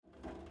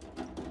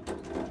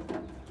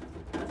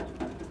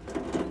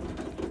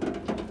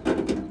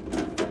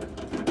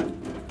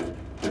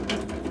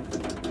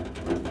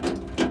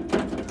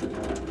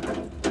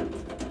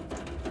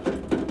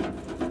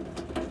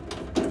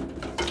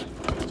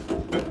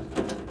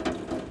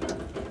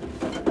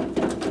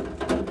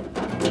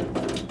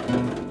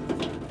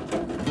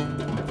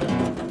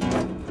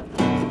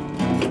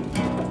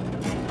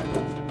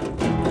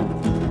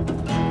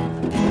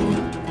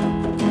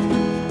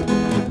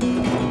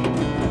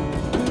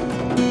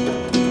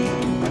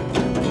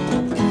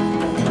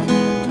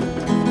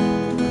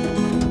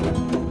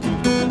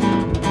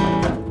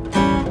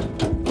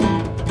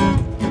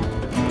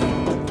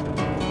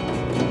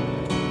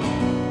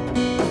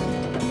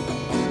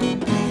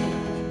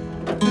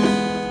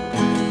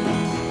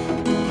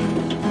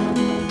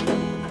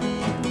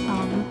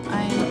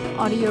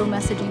audio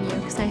messaging you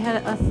because I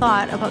had a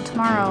thought about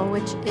tomorrow,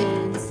 which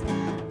is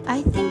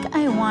I think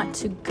I want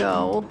to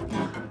go,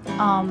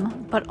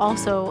 but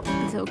also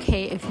it's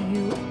okay if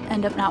you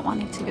end up not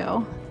wanting to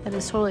go. That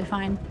is totally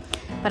fine.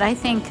 But I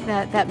think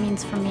that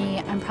means for me,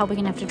 I'm probably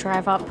going to have to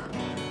drive up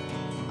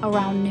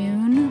around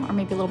noon or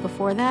maybe a little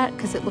before that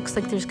because it looks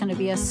like there's going to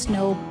be a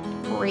snow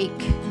break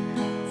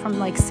from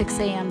like 6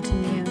 a.m. to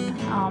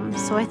noon.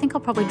 So I think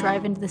I'll probably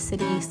drive into the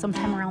city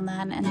sometime around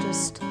then and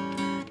just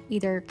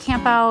either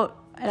camp out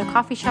at a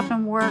coffee shop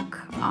and work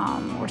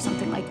or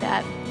something like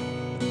that.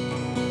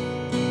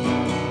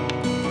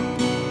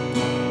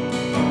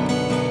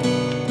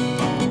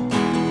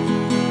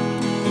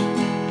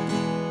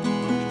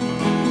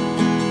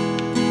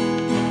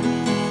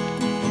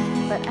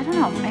 But I don't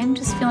know, I'm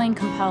just feeling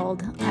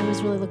compelled. I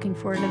was really looking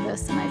forward to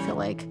this and I feel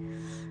like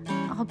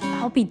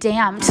I'll be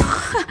damned.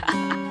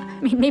 I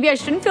mean, maybe I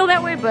shouldn't feel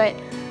that way, but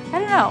I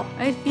don't know.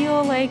 I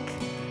feel like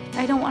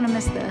I don't want to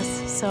miss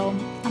this, so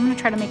I'm going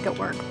to try to make it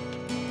work.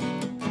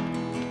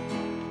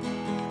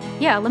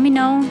 Yeah, let me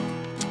know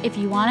if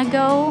you want to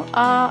go,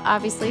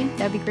 obviously.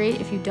 That'd be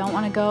great. If you don't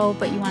want to go,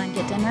 but you want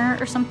to get dinner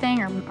or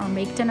something, or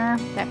make dinner,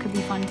 that could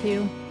be fun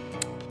too.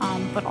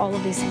 But all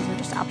of these things are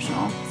just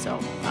optional, so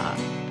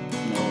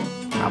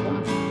no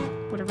problem,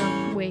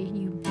 whatever way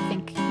you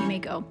think you may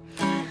go.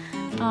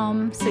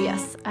 So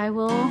yes, I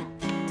will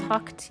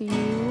talk to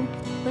you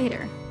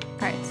later.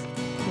 All right,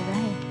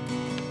 bye.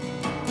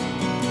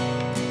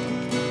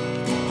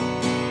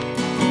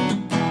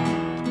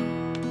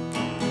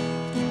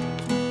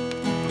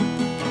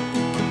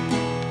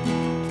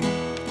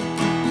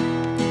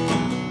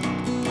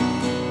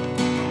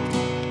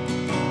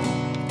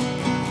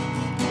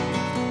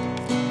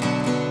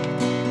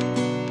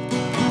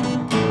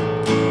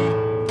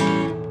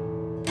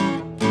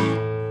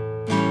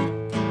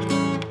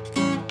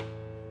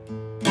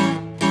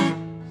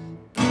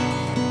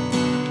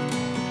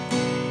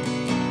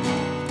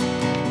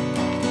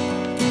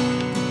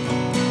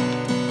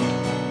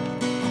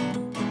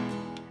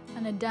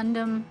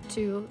 Addendum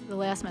to the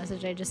last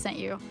message I just sent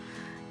you.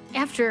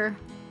 After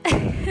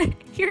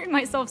hearing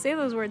myself say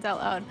those words out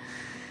loud,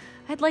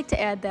 I'd like to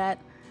add that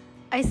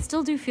I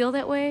still do feel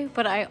that way,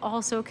 but I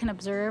also can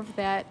observe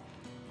that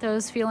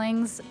those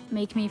feelings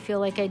make me feel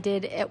like I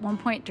did at one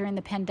point during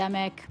the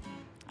pandemic.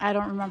 I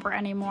don't remember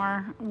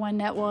anymore when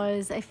that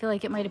was. I feel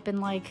like it might have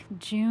been like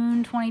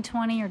June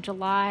 2020 or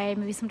July,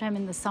 maybe sometime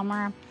in the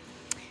summer.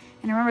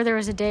 And I remember there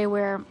was a day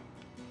where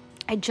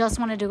I just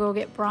wanted to go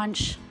get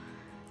brunch,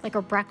 like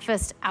a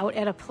breakfast out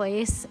at a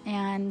place,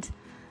 and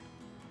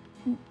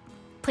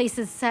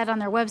places said on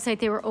their website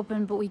they were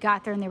open, but we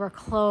got there and they were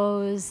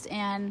closed,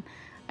 and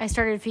I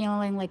started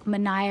feeling like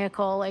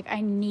maniacal, like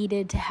I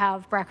needed to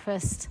have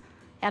breakfast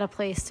at a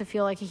place to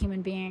feel like a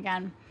human being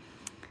again.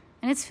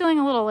 And it's feeling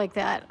a little like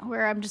that,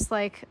 where I'm just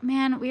like,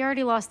 man, we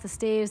already lost the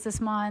Staves this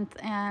month,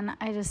 and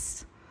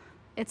it's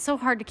so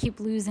hard to keep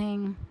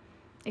losing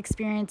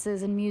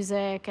experiences and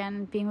music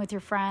and being with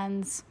your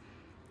friends.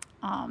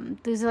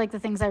 Those are like the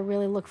things I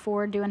really look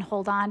forward to and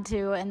hold on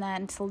to, and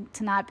then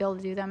to not be able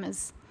to do them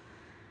is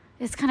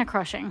kind of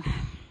crushing.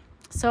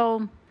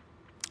 So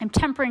I'm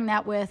tempering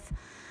that with,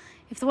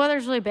 if the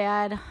weather's really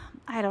bad,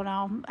 I don't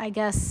know, I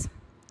guess,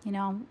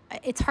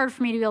 it's hard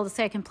for me to be able to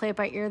say I can play it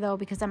by ear though,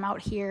 because I'm out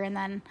here, and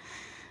then,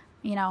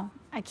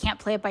 I can't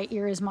play it by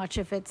ear as much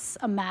if it's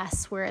a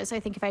mess, whereas I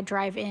think if I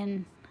drive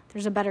in,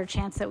 there's a better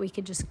chance that we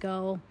could just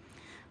go.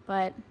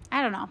 But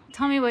I don't know.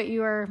 Tell me what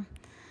your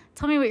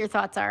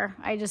thoughts are.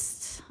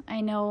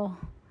 I know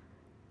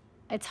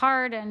it's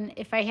hard, and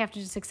if I have to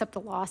just accept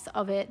the loss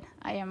of it,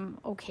 I am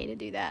okay to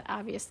do that,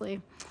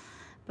 obviously.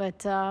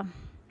 But I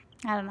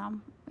don't know.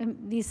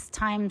 These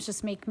times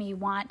just make me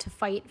want to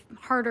fight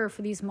harder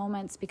for these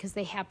moments because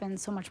they happen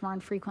so much more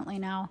infrequently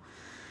now.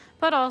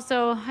 But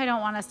also, I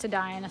don't want us to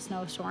die in a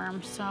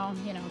snowstorm, so,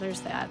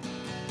 there's that.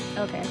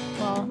 Okay,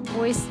 well,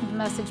 voice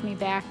message me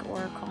back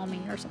or call me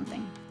or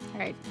something. All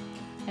right,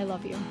 I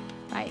love you.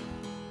 Bye.